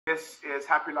This is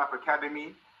Happy Life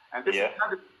Academy, and this is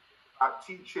about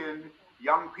teaching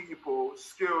young people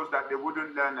skills that they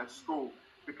wouldn't learn at school.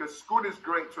 Because school is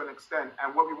great to an extent,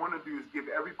 and what we want to do is give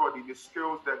everybody the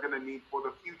skills they're going to need for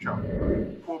the future.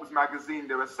 Forbes magazine,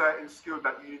 there are certain skills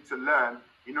that you need to learn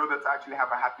in order to actually have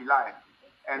a happy life.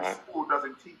 And school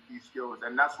doesn't teach these skills,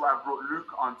 and that's why I brought Luke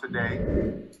on today.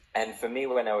 And for me,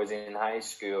 when I was in high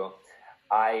school,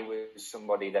 I was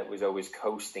somebody that was always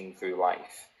coasting through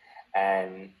life.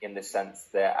 And in the sense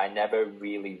that I never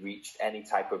really reached any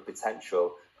type of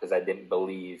potential because I didn't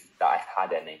believe that I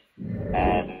had any.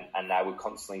 And I would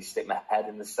constantly stick my head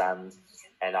in the sand,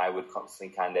 and I would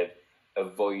constantly kind of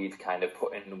avoid kind of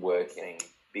putting the work in.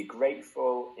 Be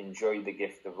grateful, enjoy the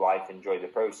gift of life, enjoy the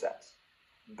process.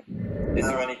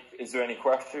 Is there any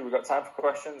question? We've got time for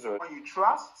questions? Or you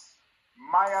trust?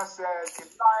 Maya says, in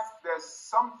life, there's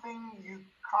something you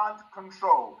can't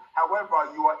control.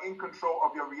 However, you are in control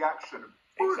of your reaction.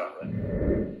 Exactly.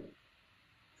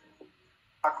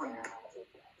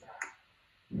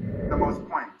 The most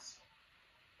points.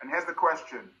 And here's the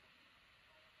question.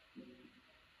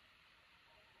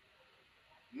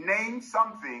 Name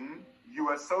something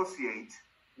you associate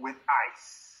with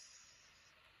ice.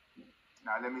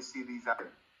 Now, let me see these.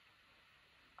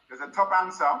 There's a top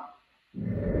answer.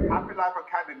 Happy Life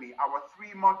Academy, our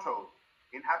 3 motto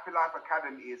in Happy Life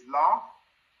Academy is laugh,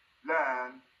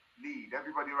 learn, lead.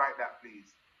 Everybody write that,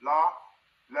 please. Laugh,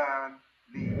 learn,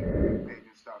 lead. Page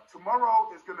and stuff.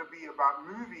 Tomorrow is going to be about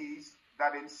movies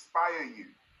that inspire you.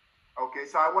 Okay,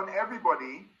 so I want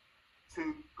everybody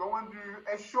to go and do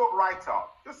a short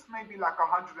write-up, just maybe like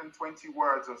 120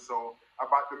 words or so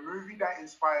about the movie that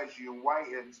inspires you and why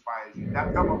it inspires you.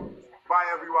 Come on. Bye,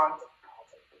 everyone.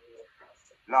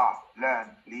 Laugh, learn,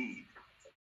 lead.